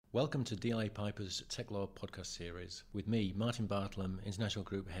Welcome to DLA Piper's Tech Law podcast series with me, Martin Bartlam, International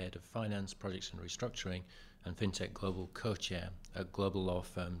Group Head of Finance, Projects and Restructuring and FinTech Global Co-Chair at global law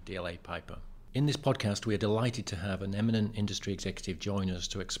firm DLA Piper. In this podcast, we are delighted to have an eminent industry executive join us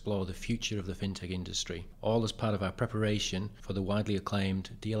to explore the future of the FinTech industry, all as part of our preparation for the widely acclaimed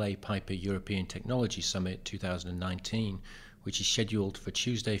DLA Piper European Technology Summit 2019, which is scheduled for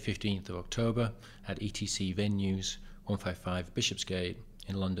Tuesday 15th of October at ETC Venues 155 Bishopsgate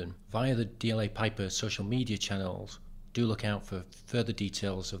in London. Via the DLA Piper social media channels, do look out for further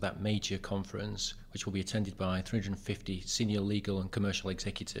details of that major conference, which will be attended by 350 senior legal and commercial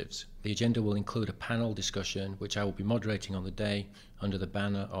executives. The agenda will include a panel discussion, which I will be moderating on the day under the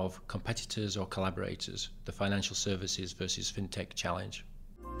banner of Competitors or Collaborators, the Financial Services versus FinTech Challenge.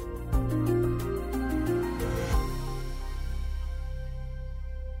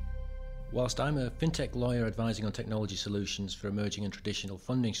 Whilst I'm a FinTech lawyer advising on technology solutions for emerging and traditional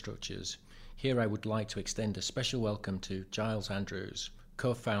funding structures, here I would like to extend a special welcome to Giles Andrews,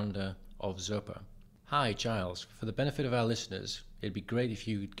 co-founder of Zopa. Hi Giles, for the benefit of our listeners, it'd be great if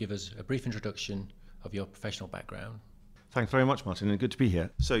you would give us a brief introduction of your professional background. Thanks very much, Martin, and good to be here.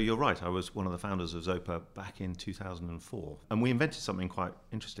 So you're right, I was one of the founders of Zopa back in 2004. And we invented something quite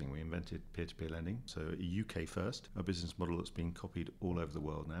interesting. We invented peer-to-peer lending, so a UK first, a business model that's been copied all over the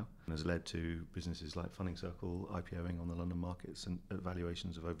world now, and has led to businesses like Funding Circle IPOing on the London markets and at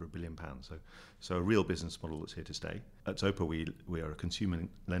valuations of over £1 billion. So a real business model that's here to stay. At Zopa, we are a consumer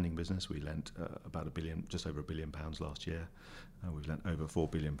lending business. We lent about £1 billion, just over £1 billion last year. We've lent over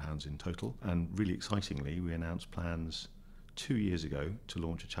 £4 billion in total. And really excitingly, we announced plans 2 years ago to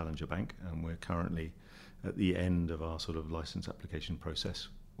launch a challenger bank, and we're currently at the end of our sort of license application process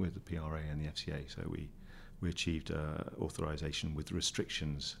with the PRA and the FCA. So we achieved authorization with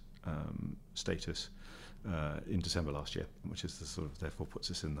restrictions status in December last year, which is the sort of therefore puts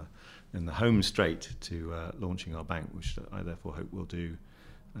us in the home straight to launching our bank, which I therefore hope we'll do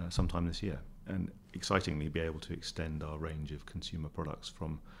sometime this year, and excitingly be able to extend our range of consumer products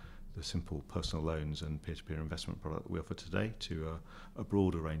from the simple personal loans and peer-to-peer investment product that we offer today to a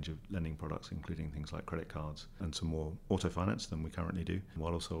broader range of lending products, including things like credit cards and some more auto finance than we currently do,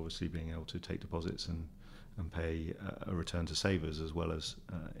 while also obviously being able to take deposits and pay a return to savers as well as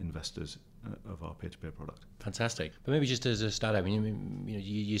investors of our peer-to-peer product. Fantastic. But maybe just as a start, I mean,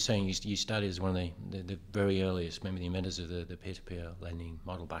 you're saying you started as one of the very earliest, maybe the inventors of the peer-to-peer lending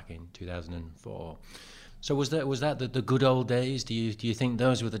model back in 2004. So was that the good old days? Do you think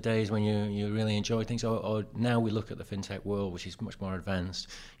those were the days when you really enjoyed things, or now we look at the fintech world, which is much more advanced?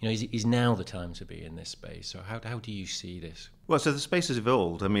 Is now the time to be in this space? Or how do you see this? Well, so the space has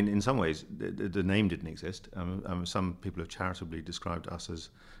evolved. I mean, in some ways, the name didn't exist. Some people have charitably described us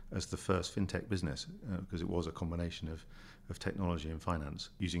as the first fintech business because it was a combination of technology and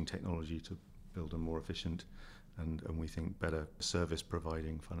finance, using technology to build a more efficient and we think better service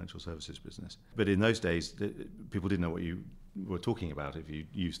providing financial services business. But in those days, people didn't know what you were talking about if you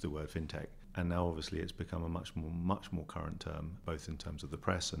used the word fintech. And now obviously it's become a much more current term, both in terms of the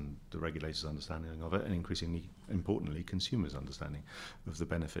press and the regulators' understanding of it, and increasingly importantly consumers' understanding of the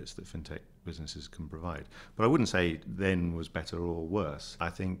benefits that fintech businesses can provide. But I wouldn't say then was better or worse. I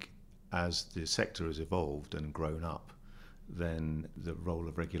think as the sector has evolved and grown up, then the role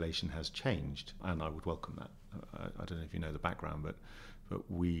of regulation has changed, and I would welcome that. I don't know if you know the background, but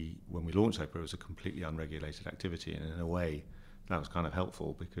when we launched Zopa, it was a completely unregulated activity, and in a way that was kind of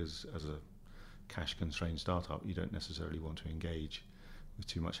helpful because as a cash-constrained startup, you don't necessarily want to engage with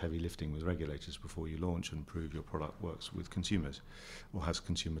too much heavy lifting with regulators before you launch and prove your product works with consumers or has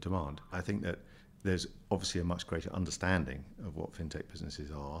consumer demand. I think that there's obviously a much greater understanding of what fintech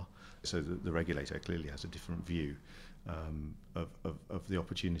businesses are, so the regulator clearly has a different view of the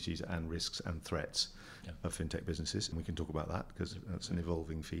opportunities and risks and threats of fintech businesses, and we can talk about that because that's an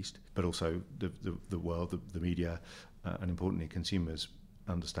evolving feast. But also the world, the media, and importantly consumers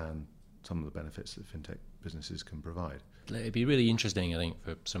understand some of the benefits that fintech businesses can provide. It'd be really interesting, I think,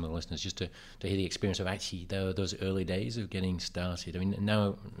 for some of the listeners just to hear the experience of actually those early days of getting started. I mean,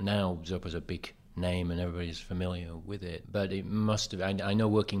 now Zopa's a big name and everybody's familiar with it, but it must have, I know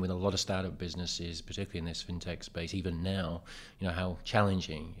working with a lot of startup businesses, particularly in this fintech space, even now, how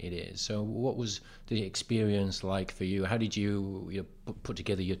challenging it is. So what was the experience like for you? How did you put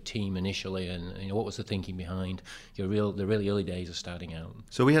together your team initially, and what was the thinking behind the really early days of starting out?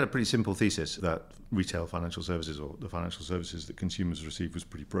 So we had a pretty simple thesis that retail financial services, or the financial services that consumers receive, was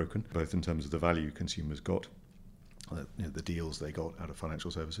pretty broken, both in terms of the value consumers got the deals they got out of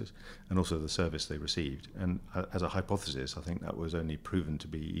financial services, and also the service they received. And as a hypothesis, I think that was only proven to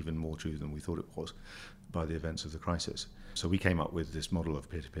be even more true than we thought it was by the events of the crisis. So we came up with this model of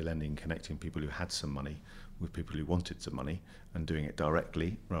peer-to-peer lending, connecting people who had some money with people who wanted some money, and doing it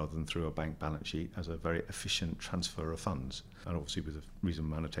directly rather than through a bank balance sheet, as a very efficient transfer of funds, and obviously with a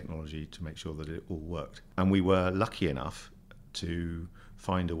reasonable amount of technology to make sure that it all worked. And we were lucky enough to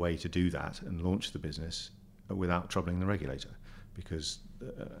find a way to do that and launch the business without troubling the regulator, because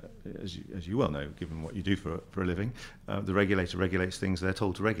as you well know, given what you do for a living, the regulator regulates things they're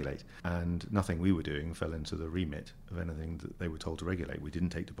told to regulate, and nothing we were doing fell into the remit of anything that they were told to regulate. We didn't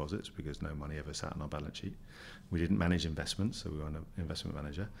take deposits because no money ever sat on our balance sheet. We didn't manage investments, so we weren't an investment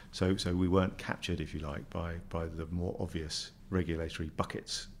manager. So we weren't captured, if you like, by the more obvious regulatory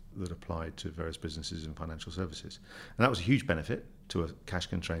buckets that applied to various businesses and financial services. And that was a huge benefit to a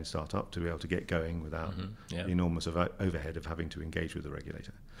cash-constrained startup to be able to get going without the enormous overhead of having to engage with the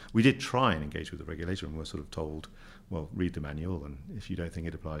regulator. We did try and engage with the regulator, and were sort of told, well, read the manual, and if you don't think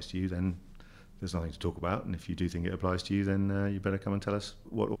it applies to you, then there's nothing to talk about, and if you do think it applies to you, then you better come and tell us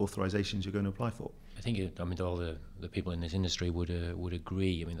what authorizations you're going to apply for. I think all the people in this industry would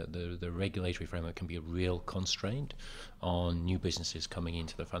agree. I mean, that the regulatory framework can be a real constraint on new businesses coming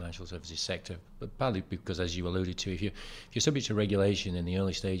into the financial services sector. But partly because, as you alluded to, if you're subject to regulation in the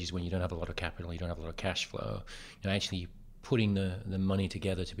early stages when you don't have a lot of capital, you don't have a lot of cash flow, actually putting the money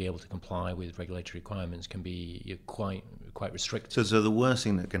together to be able to comply with regulatory requirements can be quite restrictive. So the worst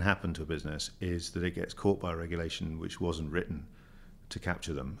thing that can happen to a business is that it gets caught by a regulation which wasn't written to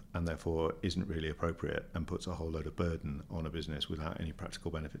capture them, and therefore isn't really appropriate, and puts a whole load of burden on a business without any practical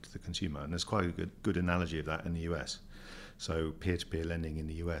benefit to the consumer. And there's quite a good analogy of that in the US. So peer-to-peer lending in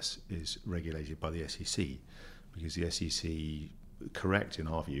the US is regulated by the SEC, because the SEC, correct in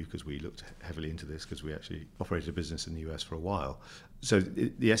our view, because we looked heavily into this because we actually operated a business in the US for a while. So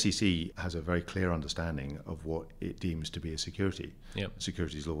the SEC has a very clear understanding of what it deems to be a security. Yep.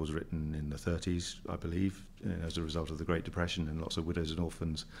 Securities law was written in the 30s, I believe, as a result of the Great Depression and lots of widows and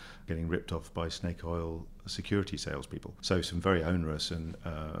orphans getting ripped off by snake oil security salespeople. So some very onerous and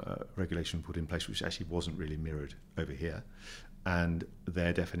regulation put in place, which actually wasn't really mirrored over here. And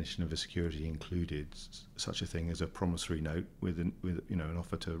their definition of a security included such a thing as a promissory note with an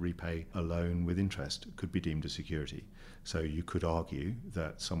offer to repay a loan with interest could be deemed a security. So you could argue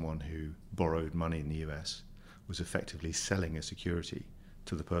that someone who borrowed money in the US was effectively selling a security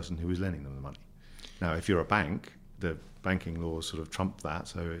to the person who was lending them the money. Now, if you're a bank, the banking laws sort of trump that,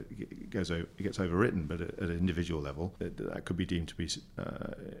 so it gets overwritten, but at an individual level, that could be deemed to be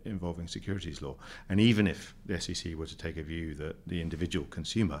involving securities law. And even if the SEC were to take a view that the individual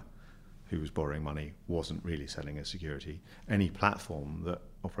consumer who was borrowing money wasn't really selling a security, any platform that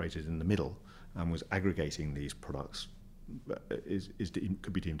operated in the middle and was aggregating these products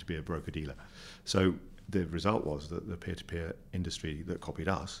could be deemed to be a broker-dealer. So the result was that the peer-to-peer industry that copied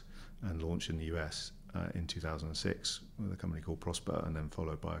us and launched in the US in 2006 with a company called Prosper, and then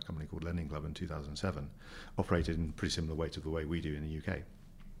followed by a company called Lending Club in 2007, operated in a pretty similar way to the way we do in the UK,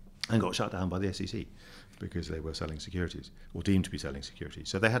 and got shut down by the SEC because they were selling securities, or deemed to be selling securities.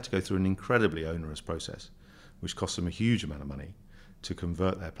 So they had to go through an incredibly onerous process, which cost them a huge amount of money to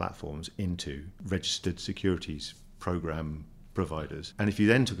convert their platforms into registered securities program providers. And if you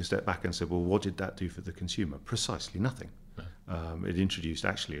then took a step back and said, well, what did that do for the consumer? Precisely nothing. It introduced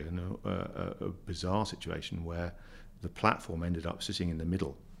actually a bizarre situation where the platform ended up sitting in the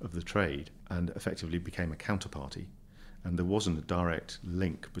middle of the trade and effectively became a counterparty. And there wasn't a direct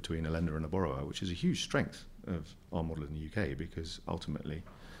link between a lender and a borrower, which is a huge strength of our model in the UK, because ultimately,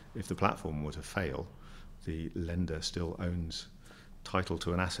 if the platform were to fail, the lender still owns title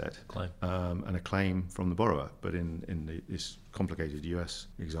to an asset and a claim from the borrower. But in this complicated US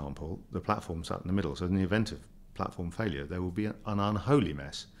example, the platform sat in the middle. So in the event of platform failure, there will be an unholy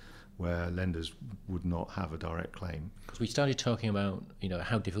mess where lenders would not have a direct claim. Because we started talking about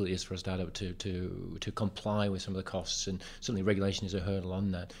how difficult it is for a startup to comply with some of the costs, and certainly regulation is a hurdle on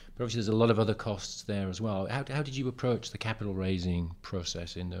that. But obviously there's a lot of other costs there as well. How did you approach the capital raising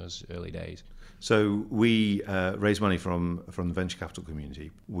process in those early days? So we raised money from the venture capital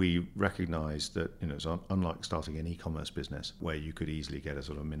community. We recognised that it's unlike starting an e-commerce business where you could easily get a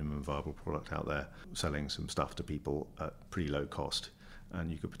sort of minimum viable product out there, selling some stuff to people at pretty low cost,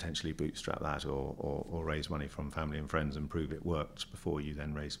 and you could potentially bootstrap that or raise money from family and friends and prove it worked before you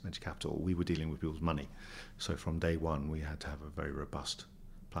then raise venture capital. We were dealing with people's money. So from day one, we had to have a very robust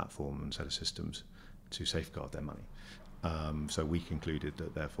platform and set of systems to safeguard their money. So we concluded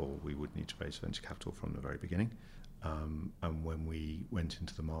that therefore we would need to raise venture capital from the very beginning. And when we went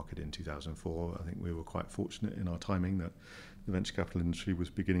into the market in 2004, I think we were quite fortunate in our timing that the venture capital industry was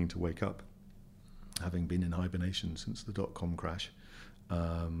beginning to wake up, having been in hibernation since the dot-com crash,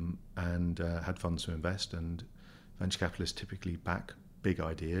 and had funds to invest. And venture capitalists typically back big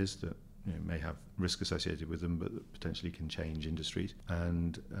ideas that may have risk associated with them, but that potentially can change industries.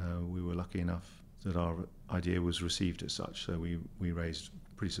 And we were lucky enough that our idea was received as such. So we raised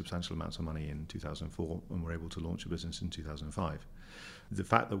pretty substantial amounts of money in 2004 and were able to launch a business in 2005. The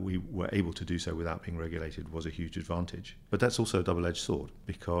fact that we were able to do so without being regulated was a huge advantage. But that's also a double-edged sword,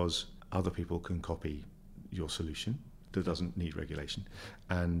 because other people can copy your solution that doesn't need regulation.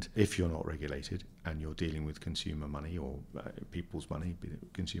 And if you're not regulated and you're dealing with consumer money or people's money, be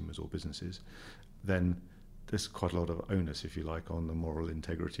it consumers or businesses, then there's quite a lot of onus, if you like, on the moral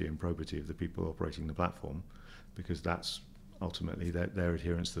integrity and probity of the people operating the platform, because that's ultimately their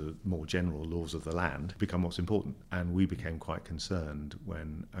adherence to the more general laws of the land become what's important. And we became quite concerned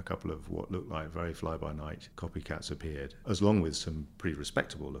when a couple of what looked like very fly-by-night copycats appeared, as long with some pretty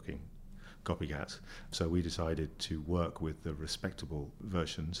respectable-looking copycats. So we decided to work with the respectable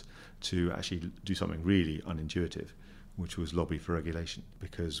versions to actually do something really unintuitive, which was lobby for regulation,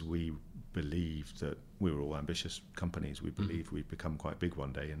 because we believed that we were all ambitious companies. We believed we'd become quite big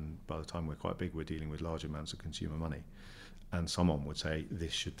one day, and by the time we're quite big, we're dealing with large amounts of consumer money. And someone would say,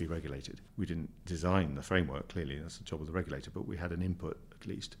 this should be regulated. We didn't design the framework, clearly, that's the job of the regulator, but we had an input, at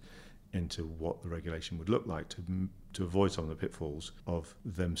least, into what the regulation would look like to avoid some of the pitfalls of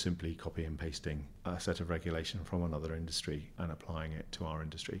them simply copy and pasting a set of regulation from another industry and applying it to our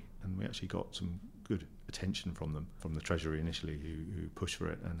industry. And we actually got some good attention from them, from the Treasury initially, who pushed for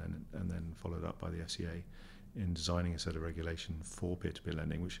it, and then followed up by the FCA in designing a set of regulation for peer-to-peer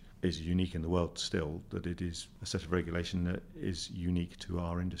lending, which is unique in the world still, that it is a set of regulation that is unique to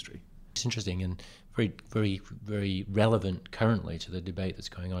our industry. It's interesting and very, very, very relevant currently to the debate that's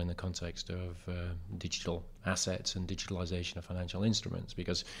going on in the context of digital assets and digitalization of financial instruments,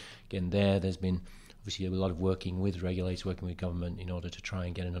 because again there's been obviously a lot of working with regulators, working with government in order to try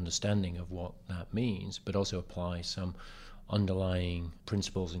and get an understanding of what that means, but also apply some underlying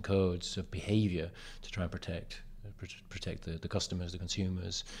principles and codes of behavior to try and protect the customers, the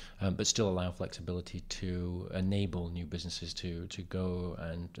consumers, but still allow flexibility to enable new businesses to go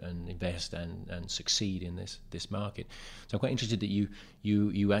and invest and succeed in this market. So I'm quite interested that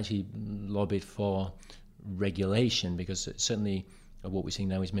you actually lobbied for regulation, because certainly what we're seeing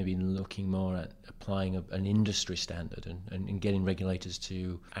now is maybe looking more at applying an industry standard and getting regulators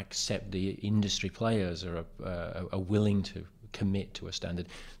to accept the industry players are willing to commit to a standard.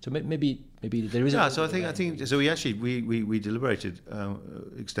 So maybe there is. Yeah. So I think so. We actually we deliberated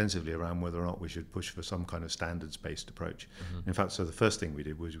extensively around whether or not we should push for some kind of standards-based approach. Mm-hmm. In fact, so the first thing we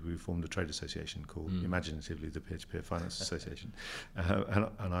did was we formed a trade association called, imaginatively, the Peer-to-Peer Finance Association,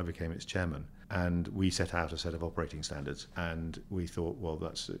 and I became its chairman. And we set out a set of operating standards, and we thought, well,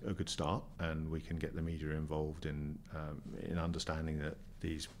 that's a good start, and we can get the media involved in understanding that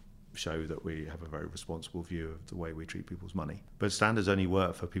these show that we have a very responsible view of the way we treat people's money. But standards only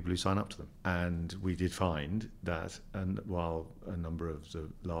work for people who sign up to them. And we did find that, and while a number of the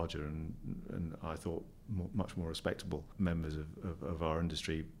larger and I thought much more respectable members of our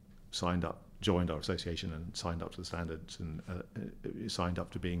industry joined our association and signed up to the standards, and signed up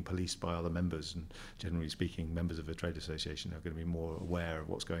to being policed by other members. And generally speaking, members of a trade association are going to be more aware of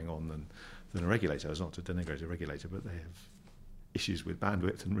what's going on than a regulator. It's not to denigrate a regulator, but they have issues with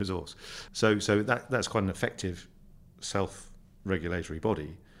bandwidth and resource. So that's quite an effective self-regulatory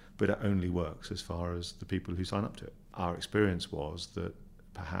body, but it only works as far as the people who sign up to it. Our experience was that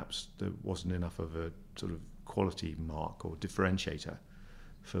perhaps there wasn't enough of a sort of quality mark or differentiator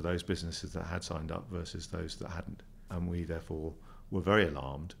for those businesses that had signed up versus those that hadn't. And we therefore were very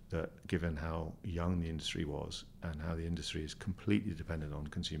alarmed that, given how young the industry was and how the industry is completely dependent on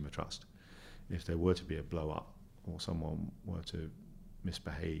consumer trust, if there were to be a blow-up or someone were to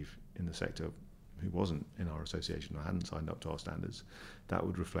misbehave in the sector who wasn't in our association or hadn't signed up to our standards, that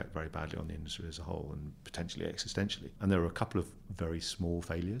would reflect very badly on the industry as a whole and potentially existentially. And there were a couple of very small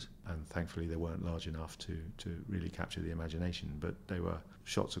failures, and thankfully they weren't large enough to really capture the imagination, but they were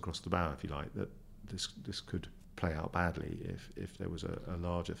shots across the bow, if you like, that this could play out badly if there was a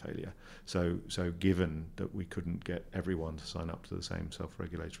larger failure. So given that we couldn't get everyone to sign up to the same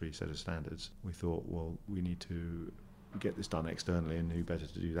self-regulatory set of standards, we thought, well, we need to get this done externally, and who better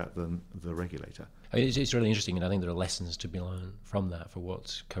to do that than the regulator? I mean, it's really interesting, and I think there are lessons to be learned from that for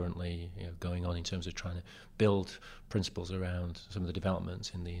what's currently going on in terms of trying to build principles around some of the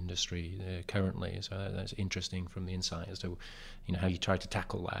developments in the industry currently. So that's interesting from the insight as to how you try to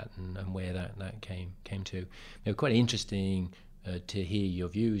tackle that and where that came to. Quite interesting to hear your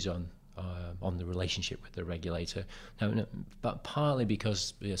views on the relationship with the regulator. Now, but partly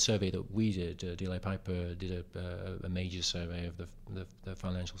because the survey that we did, DLA Piper did a major survey of the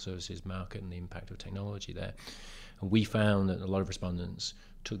financial services market and the impact of technology there. And we found that a lot of respondents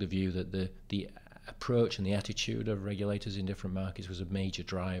took the view that the approach and the attitude of regulators in different markets was a major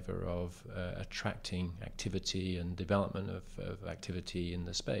driver of attracting activity and development of activity in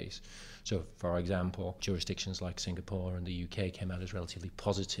the space. So, for example, jurisdictions like Singapore and the UK came out as relatively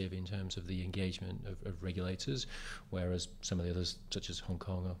positive in terms of the engagement of regulators, whereas some of the others, such as Hong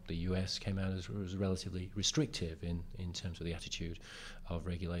Kong or the US, came out as relatively restrictive in terms of the attitude of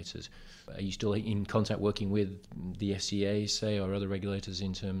regulators. Are you still in contact working with the FCA, say, or other regulators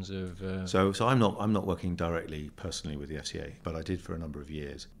in terms of? So I'm not working directly personally with the FCA, but I did for a number of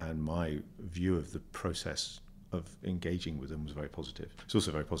years, and my view of the process of engaging with them was very positive. It's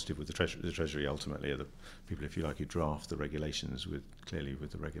also very positive with the Treasury. The Treasury ultimately are the people, if you like, who draft the regulations clearly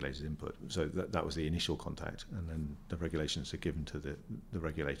with the regulator's input. So that was the initial contact, and then the regulations are given to the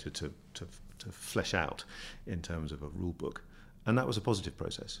regulator to flesh out in terms of a rule book, and that was a positive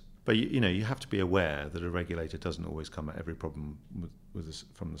process. But you have to be aware that a regulator doesn't always come at every problem with us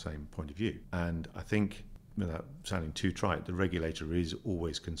from the same point of view, and I think, without sounding too trite, the regulator is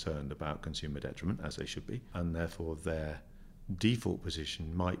always concerned about consumer detriment, as they should be, and therefore their default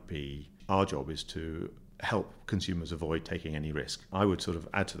position might be, our job is to help consumers avoid taking any risk. I would sort of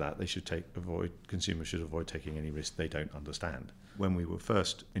add to that, consumers should avoid taking any risk they don't understand. When we were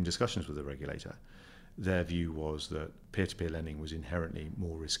first in discussions with the regulator, their view was that peer-to-peer lending was inherently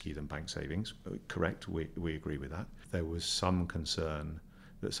more risky than bank savings. Correct, we agree with that. There was some concern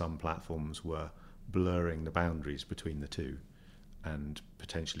that some platforms were blurring the boundaries between the two and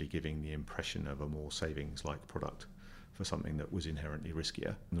potentially giving the impression of a more savings-like product for something that was inherently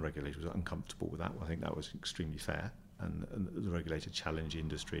riskier. And the regulator was uncomfortable with that. I think that was extremely fair, and the regulator challenged the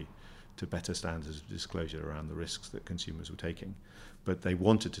industry to better standards of disclosure around the risks that consumers were taking. But they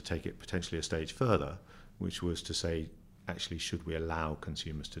wanted to take it potentially a stage further, which was to say, actually, should we allow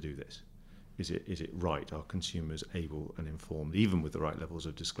consumers to do this? Is it right? Are consumers able and informed, even with the right levels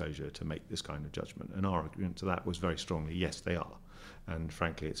of disclosure, to make this kind of judgment? And our argument to that was very strongly, yes, they are. And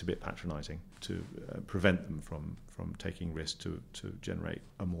frankly, it's a bit patronising to prevent them from taking risks to generate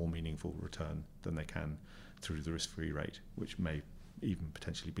a more meaningful return than they can through the risk-free rate, which may even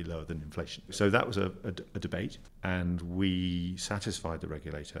potentially be lower than inflation. So that was a debate, and we satisfied the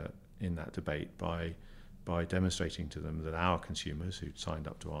regulator in that debate by demonstrating to them that our consumers who'd signed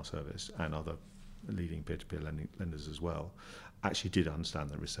up to our service, and other leading peer-to-peer lenders as well, actually did understand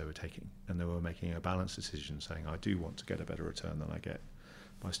the risks they were taking, and they were making a balanced decision saying, I do want to get a better return than I get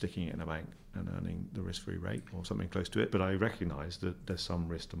by sticking it in a bank and earning the risk-free rate or something close to it, but I recognise that there's some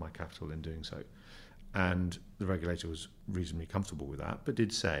risk to my capital in doing so. And the regulator was reasonably comfortable with that, but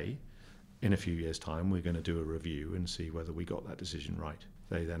did say, in a few years' time, we're going to do a review and see whether we got that decision right.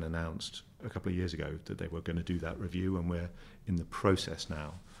 They then announced a couple of years ago that they were going to do that review, and we're in the process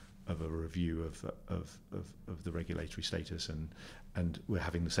now of a review of the regulatory status, and we're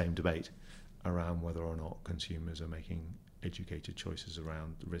having the same debate around whether or not consumers are making educated choices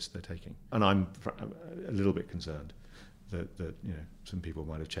around the risk they're taking. And I'm a little bit concerned that some people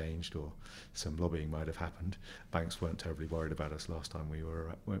might have changed, or some lobbying might have happened. Banks weren't terribly worried about us last time we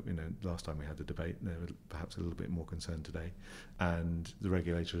had the debate. They were perhaps a little bit more concerned today, and the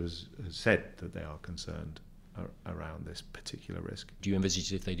regulator has said that they are concerned around this particular risk. Do you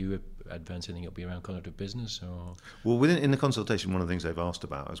envisage if they do advance anything, it'll be around conduct of business, or? Well, in the consultation, one of the things they've asked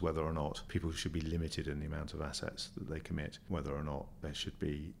about is whether or not people should be limited in the amount of assets that they commit, whether or not there should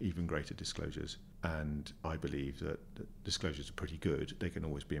be even greater disclosures. And I believe that disclosures are pretty good. They can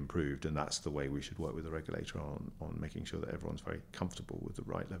always be improved, and that's the way we should work with the regulator on making sure that everyone's very comfortable with the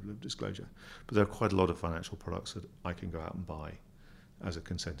right level of disclosure. But there are quite a lot of financial products that I can go out and buy as a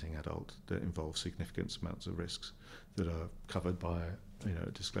consenting adult that involve significant amounts of risks that are covered by a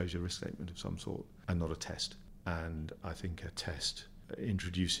disclosure risk statement of some sort, and not a test. And I think a test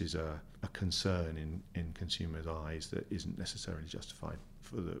introduces a concern in consumers' eyes that isn't necessarily justified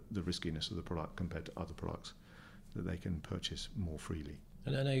for the riskiness of the product compared to other products that they can purchase more freely.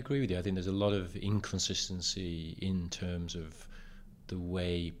 And I agree with you. I think there's a lot of inconsistency in terms of the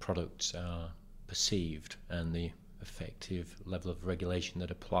way products are perceived and the effective level of regulation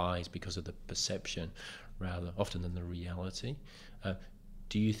that applies because of the perception, rather often than the reality.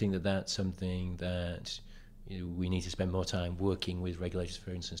 Do you think that that's something that we need to spend more time working with regulators,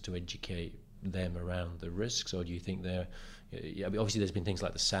 for instance, to educate them around the risks, or do you think obviously there's been things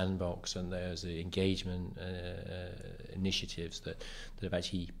like the sandbox and there's the engagement initiatives that have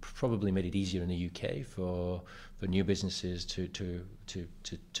actually probably made it easier in the UK for new businesses to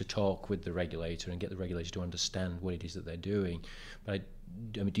talk with the regulator and get the regulator to understand what it is that they're doing. But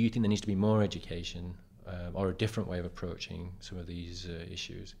I mean, do you think there needs to be more education or a different way of approaching some of these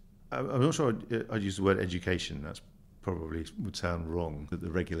issues? I'm not sure I'd use the word education. That's probably would sound wrong, that the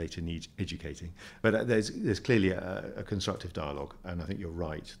regulator needs educating. But there's clearly a constructive dialogue, and I think you're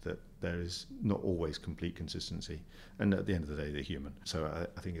right that there is not always complete consistency. And at the end of the day, they're human. So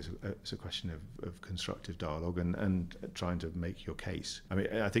I think it's a question of constructive dialogue and trying to make your case. I mean,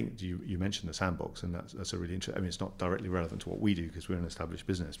 I think you mentioned the sandbox, and that's a really interesting. I mean, it's not directly relevant to what we do because we're an established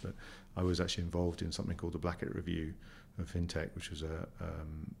business, but I was actually involved in something called the Blackett Review of FinTech, which was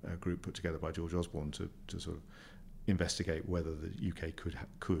a group put together by George Osborne to sort of investigate whether the UK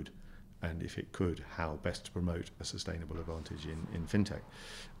could, and if it could, how best to promote a sustainable advantage in fintech.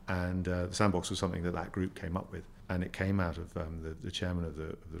 And the sandbox was something that group came up with, and it came out of the chairman of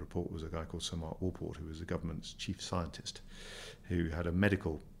the report was a guy called Sir Mark Walport, who was the government's chief scientist, who had a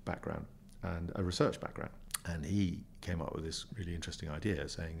medical background and a research background, and he came up with this really interesting idea,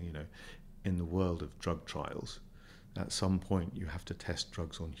 saying, in the world of drug trials, at some point you have to test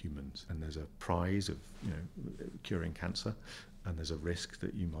drugs on humans, and there's a prize of curing cancer, and there's a risk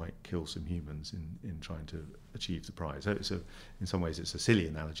that you might kill some humans in trying to achieve the prize. So in some ways it's a silly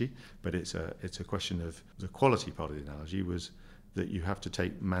analogy, but it's a question of the quality part of the analogy was that you have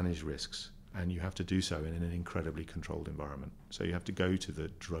to manage risks, and you have to do so in an incredibly controlled environment. So you have to go to the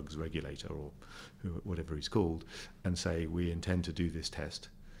drugs regulator or whatever he's called and say, we intend to do this test,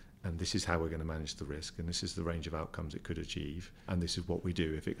 and this is how we're going to manage the risk, and this is the range of outcomes it could achieve, and this is what we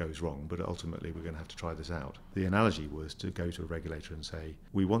do if it goes wrong, but ultimately we're going to have to try this out. The analogy was to go to a regulator and say,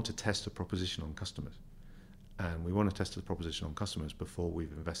 we want to test a proposition on customers, and we want to test the proposition on customers before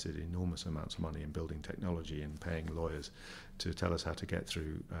we've invested enormous amounts of money in building technology and paying lawyers to tell us how to get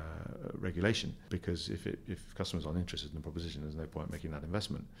through regulation, because if customers aren't interested in the proposition, there's no point making that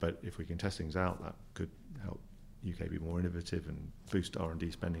investment. But if we can test things out, that could help UK be more innovative and boost R&D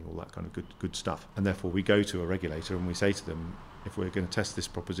spending, all that kind of good stuff. And therefore we go to a regulator and we say to them, if we're going to test this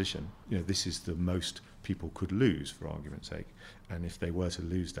proposition, this is the most people could lose, for argument's sake, and if they were to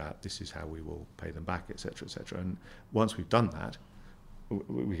lose that, this is how we will pay them back, etc., etc. And once we've done that,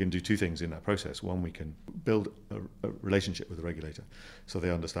 we can do two things in that process. One, we can build a relationship with the regulator so they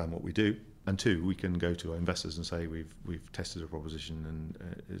understand what we do, and two, we can go to our investors and say we've tested a proposition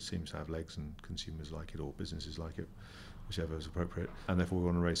and it seems to have legs and consumers like it or businesses like it, whichever is appropriate, and therefore we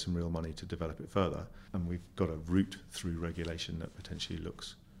want to raise some real money to develop it further, and we've got a route through regulation that potentially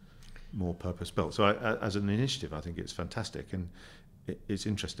looks more purpose-built. So as an initiative, I think it's fantastic, and it's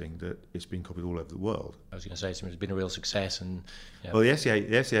interesting that it's been copied all over the world. I was going to say it's been a real success, and well, the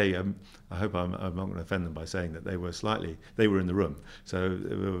FCA. I hope I'm not going to offend them by saying that they were in the room, so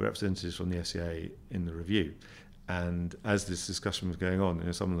there were representatives from the FCA in the review, and as this discussion was going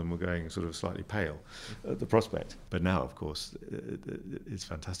on, some of them were going sort of slightly pale at the prospect. But now, of course, it's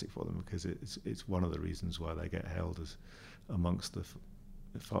fantastic for them because it's one of the reasons why they get hailed as amongst the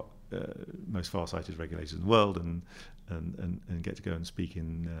most far-sighted regulators in the world, and get to go and speak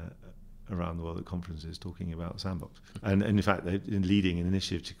around the world at conferences talking about Sandbox. And in fact, they're leading an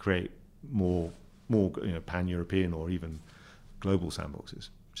initiative to create more pan-European or even global sandboxes,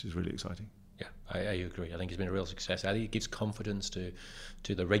 which is really exciting. Yeah, I agree. I think it's been a real success. I think it gives confidence to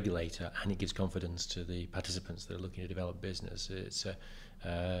the regulator, and it gives confidence to the participants that are looking to develop business. It's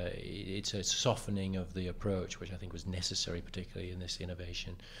a softening of the approach, which I think was necessary, particularly in this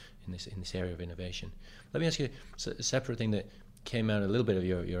innovation, in this area of innovation. Let me ask you a separate thing that came out a little bit of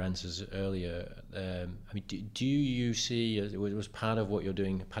your answers earlier. I mean, do you see it was part of what you're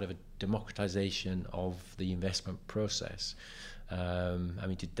doing, part of a democratization of the investment process? I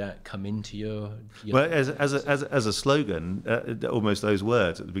mean, did that come into your well, as a slogan, almost those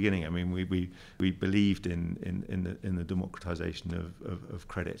words at the beginning? I mean, we believed in the democratization of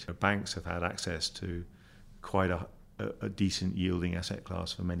credit. Banks have had access to quite a decent yielding asset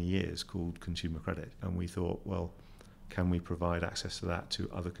class for many years called consumer credit, and we thought, well, can we provide access to that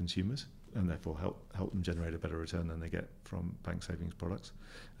to other consumers, and therefore help them generate a better return than they get from bank savings products?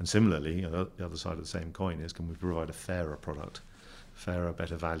 And similarly, the other side of the same coin is, can we provide a fairer product? Fairer,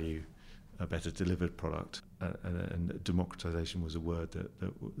 better value, a better delivered product, and democratization was a word that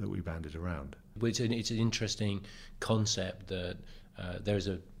we banded around. It's an interesting concept that there's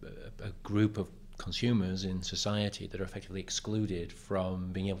a group of consumers in society that are effectively excluded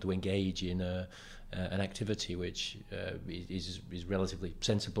from being able to engage in an activity which is relatively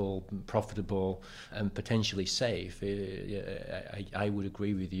sensible, profitable, and potentially safe. I would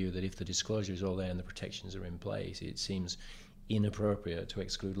agree with you that if the disclosure is all there and the protections are in place, it seems inappropriate to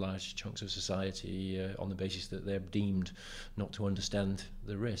exclude large chunks of society on the basis that they're deemed not to understand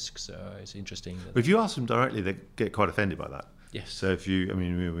the risks. So it's interesting. If you ask them directly, they get quite offended by that. Yes. So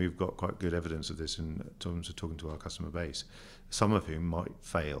we've got quite good evidence of this in terms of talking to our customer base, some of whom might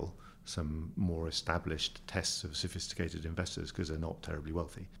fail some more established tests of sophisticated investors because they're not terribly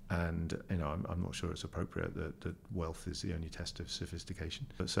wealthy. And I'm not sure it's appropriate that wealth is the only test of sophistication.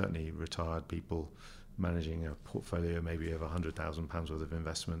 But certainly retired people managing a portfolio maybe of £100,000 worth of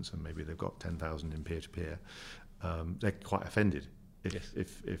investments, and maybe they've got 10,000 in peer-to-peer, they're quite offended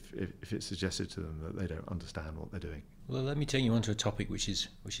if it's suggested to them that they don't understand what they're doing. Well, let me take you on to a topic which is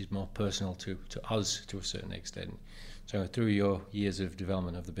more personal to us to a certain extent. So through your years of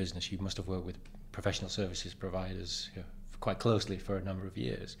development of the business, you must have worked with professional services providers quite closely for a number of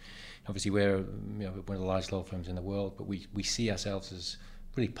years. Obviously, we're one of the largest law firms in the world, but we see ourselves as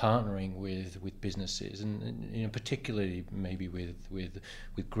really partnering with businesses, and particularly maybe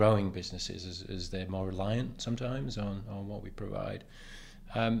with growing businesses as they're more reliant sometimes on what we provide.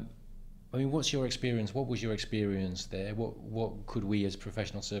 What's your experience? What was your experience there? What could we as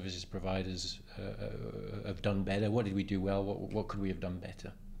professional services providers have done better? What did we do well? What could we have done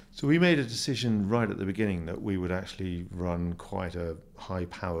better? So we made a decision right at the beginning that we would actually run quite a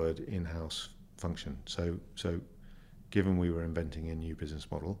high-powered in-house function. So given we were inventing a new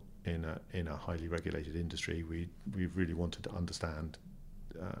business model in a highly regulated industry, we really wanted to understand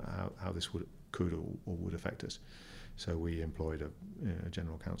how this could or would affect us. So we employed a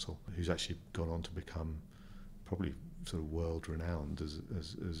general counsel who's actually gone on to become probably sort of world-renowned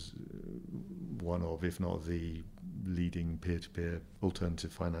as one of, if not the leading peer-to-peer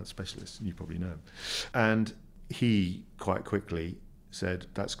alternative finance specialist. You probably know him. And he quite quickly said,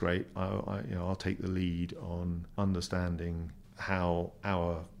 "That's great. I'll take the lead on understanding how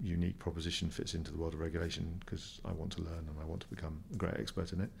our unique proposition fits into the world of regulation, because I want to learn and I want to become a great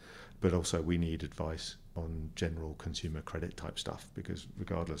expert in it. But also we need advice on general consumer credit type stuff, because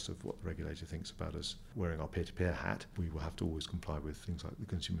regardless of what the regulator thinks about us wearing our peer-to-peer hat, we will have to always comply with things like the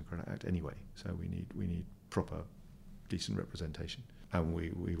Consumer Credit Act anyway. So we need proper, decent representation." And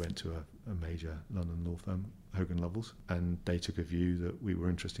we went to a major London law firm, Hogan Lovells, and they took a view that we were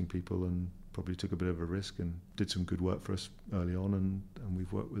interesting people and probably took a bit of a risk and did some good work for us early on, and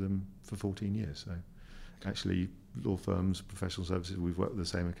we've worked with them for 14 years. So actually, law firms, professional services, we've worked with the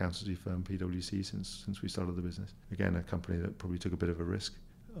same accountancy firm, PwC, since we started the business. Again, a company that probably took a bit of a risk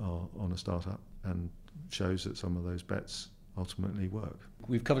on a startup, and shows that some of those bets ultimately work.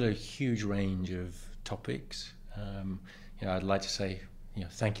 We've covered a huge range of topics. I'd like to say,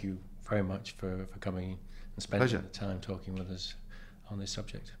 thank you very much for coming and spending the time talking with us on this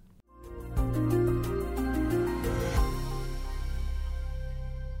subject.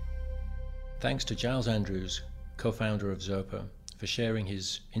 Thanks to Giles Andrews, co-founder of Zopa, for sharing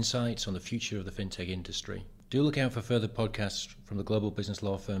his insights on the future of the fintech industry. Do look out for further podcasts from the global business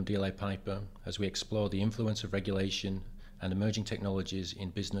law firm DLA Piper as we explore the influence of regulation and emerging technologies in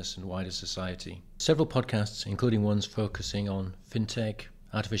business and wider society. Several podcasts, including ones focusing on fintech,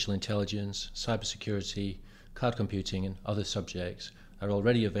 artificial intelligence, cybersecurity, cloud computing, and other subjects, are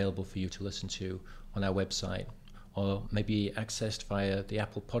already available for you to listen to on our website, or may be accessed via the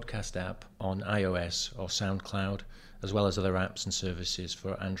Apple Podcast app on iOS or SoundCloud, as well as other apps and services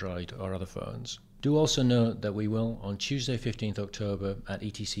for Android or other phones. Do also note that we will, on Tuesday 15th October at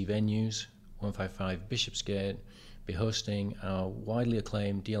ETC Venues, 155 Bishopsgate, be hosting our widely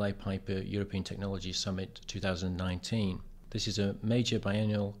acclaimed DLA Piper European Technology Summit 2019. This is a major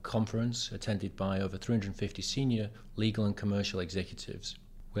biennial conference attended by over 350 senior legal and commercial executives.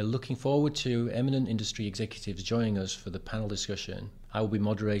 We're looking forward to eminent industry executives joining us for the panel discussion. I will be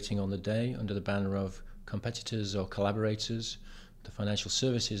moderating on the day under the banner of Competitors or Collaborators, the Financial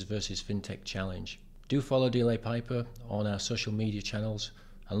Services versus FinTech Challenge. Do follow DLA Piper on our social media channels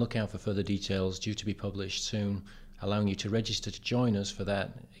and look out for further details due to be published soon, allowing you to register to join us for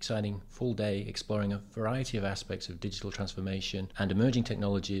that exciting full day exploring a variety of aspects of digital transformation and emerging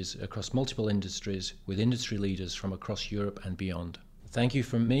technologies across multiple industries with industry leaders from across Europe and beyond. Thank you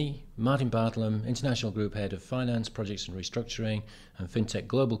from me, Martin Bartlam, International Group Head of Finance, Projects and Restructuring, and FinTech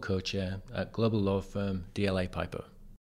Global Co-Chair at global law firm DLA Piper.